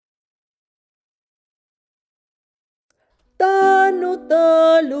Tanu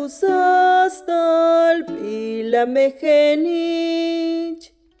talu sastal pila mejenich.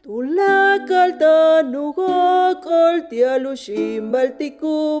 Tulakal tanu gokol tialu shimbal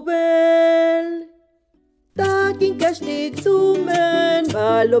tikubel. Takin kastik tumen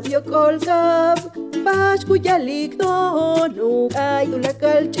balop yokolkab. Pashkuyalik tonu ay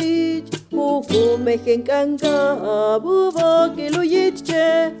tulakal chich. Mejen kankab ubokiluyitche.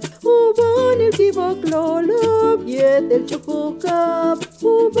 Ubon el kibok lolob yet el chukukab.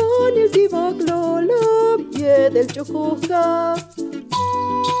 Ubon el kibok lolob yet el chukukab.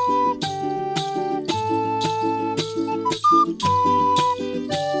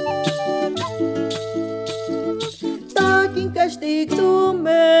 Takin kastik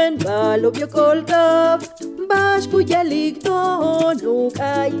tumen balop yokolkab. Bashkuyalik tonu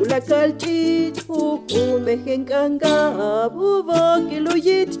ay tulakal chich. Mejen kankab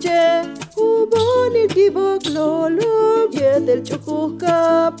ubokiluyitche. Ubon el kibok lolob yet el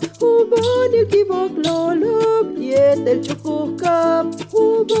chukukab. Ubon el kibok lolob yet el chukukab.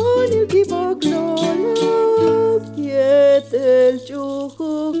 Ubon el kibok lolob yet el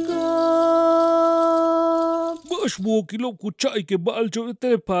chukukab. Bash bokilop kuchay ke balcho te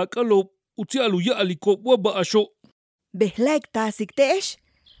pakalop utialu yaliko wabasho. Behlaik tasiktesh.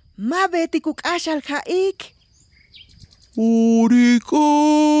 Ma betikuk ashal khaik.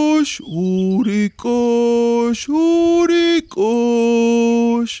 Urikosh, urikosh, urikosh.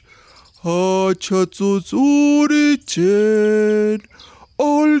 Hachatzutz urichen.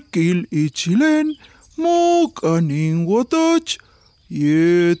 Olkil ichilen. Mokanin watoch.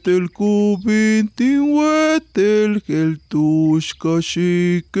 Yetel kubintin wetel geltushka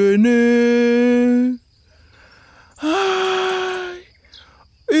shikene. Ay,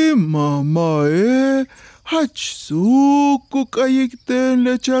 imama hachsuku kayikten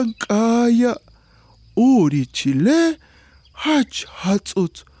lechankaya. Uri chile hach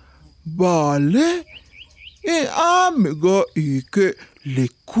hatzut bale. Amiga ike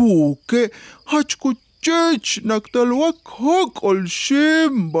lekuke hachkuchech naktalwak hokol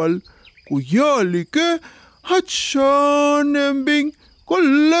shimbal. Kuyalike hachaneming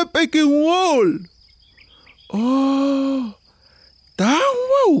kolepekin wol.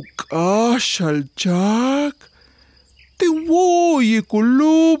 Tawa ukashal chak. Tiwoyi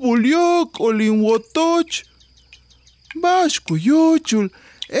kulubul yokolin wotoch. Bashku yochul.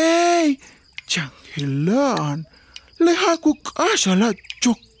 Ey, changilan. Lehakuk ashala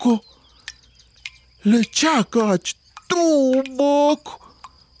choko. Lechakach tubok.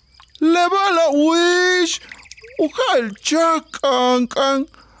 Lebala wish. Ukal chakankan.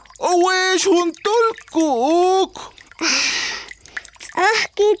 Wish huntulkuk.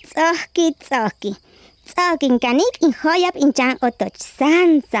 Tsahki. Tsakin kanik in hoyap in chan otoch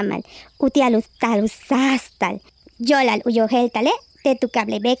sansamal. Utialus talus sastal. Yolal uyoheltale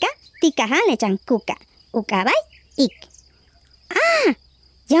tetukable beka tikahan le chan kuka. Ukabay ik.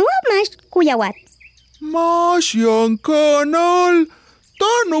 Jawab mas kuyawat. Mas yang kanal.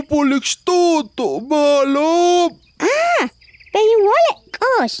 Tano polikstoto balop. Peyin wole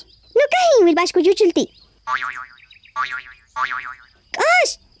kosh. Nukahin wil bashku yuchulti.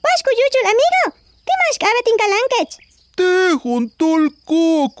 Kosh, bashku yuchul amigo. Timash kabatin kalankech. Te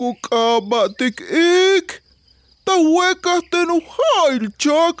juntulkuku kabatik ik. Tawekas tenuhail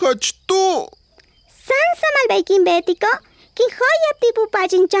chakach tu. Sansamal beikin betiko. Kin hoyap tipu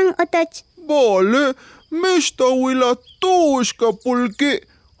pachin chan otoch. Vale, mista wila tushka pulki.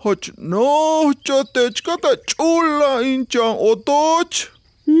 Hach no chatechka ta chula inchan otoch.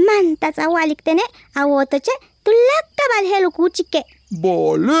 Mantas awalik tene awotoche tulakka balhelu kuchike.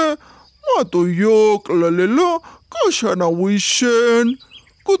 Vale, mato yok lalelo kashana wishen.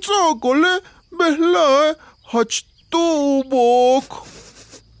 Kutsakole behlae hach tubok.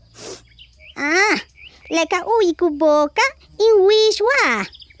 Leka uiku boka in wishwa.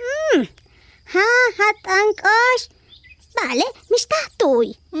 Hatan kosh. Vale, mistatuy.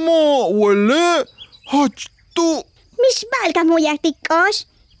 Ma wele hach tu. Mishbalka muyaktik kosh.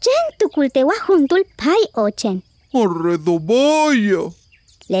 Chen tukultewa juntul pai ochen. Arredobaya.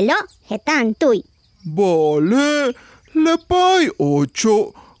 Lelo hetan tuy. Vale, le pai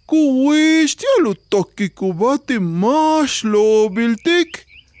ocho. Kuwish tialu toki kubati mash lobiltik.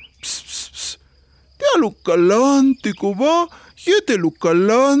 Tialu kalanti kuba. Yetelu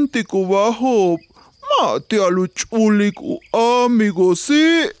kalanti kuba hop. Ma tialu chulik u amigo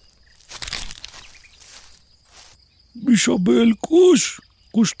si. Bishabel kush.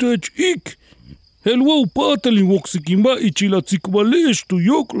 Kushtech ik. Helwa upatali woksikimba ichilatzikbalesh tu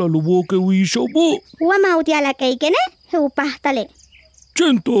yokla luboke wishobo. Wama utiala keikene, heupahtale.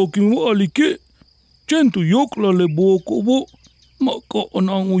 Chento kinwalike. Chento yokla le boko bo. Maka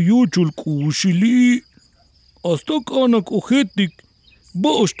anang uyuchul kushili. Hasta kanak ojetik.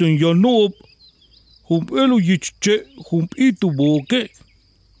 Basten yanop. Humpelo yichche. Humpitu boke.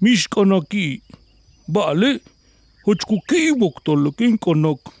 Mishkanaki. Vale. Hochkuki boktolokin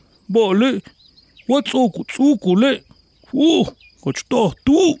kanak. Vale. Watsoku tsukule. Hochtah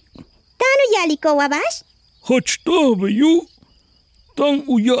tu. Tanu yaliko wabash? Hochtah beyu. Tan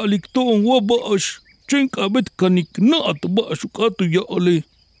uyalik ton wabash. Chenkabet kanik naat bashukatu yale.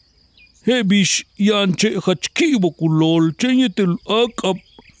 Hebish yanche hachkibo kulol. Chenyetel akap.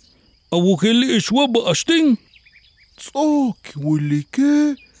 Awukele wabash. Tsoki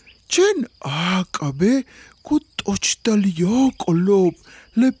wilike. Chen akabe kutochtal yokolob.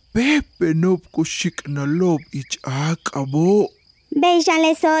 Le pepe nop kushikna lob ich akabo. Beishan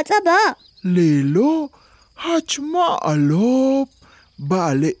le sotobo. Lelo hachma alob.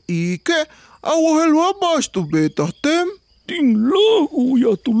 Vale ike awuhel wabash tu betatem. Ting lagu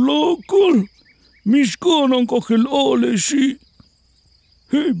ya tu lakal. Mishkanan kahel aleshi.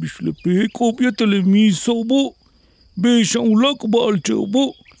 Hebish le pekop yetele misobo. Beishan ulak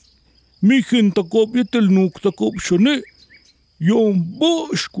balchebo. Mijen takop yetel nuk takop shane. Yon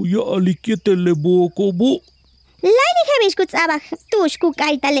bashku ya alikyetel boko bo. Laini hebish kutsabah tushku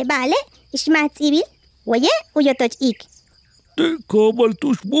kaitale vale. Ishmat ibil. Oye, uyotoch ik. Te kabal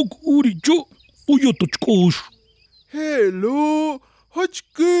tushbok uricho. Uyotochkosh. Hello,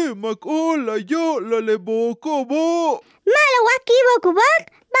 hachke makola yo la le boko bo. Malo wakibo kubok.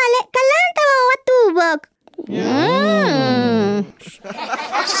 Vale, kalanta watubok.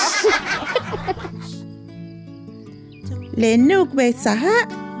 Lenuk be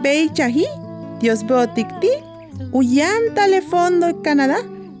saha, be chahi, Dios botikti, uyan telefono Canadá,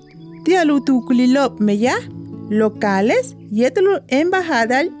 tialutukulilop meya, locales, yetlu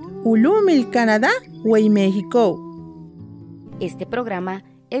embajadal, ulumil Canadá, wey México. Este programa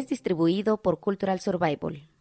es distribuido por Cultural Survival.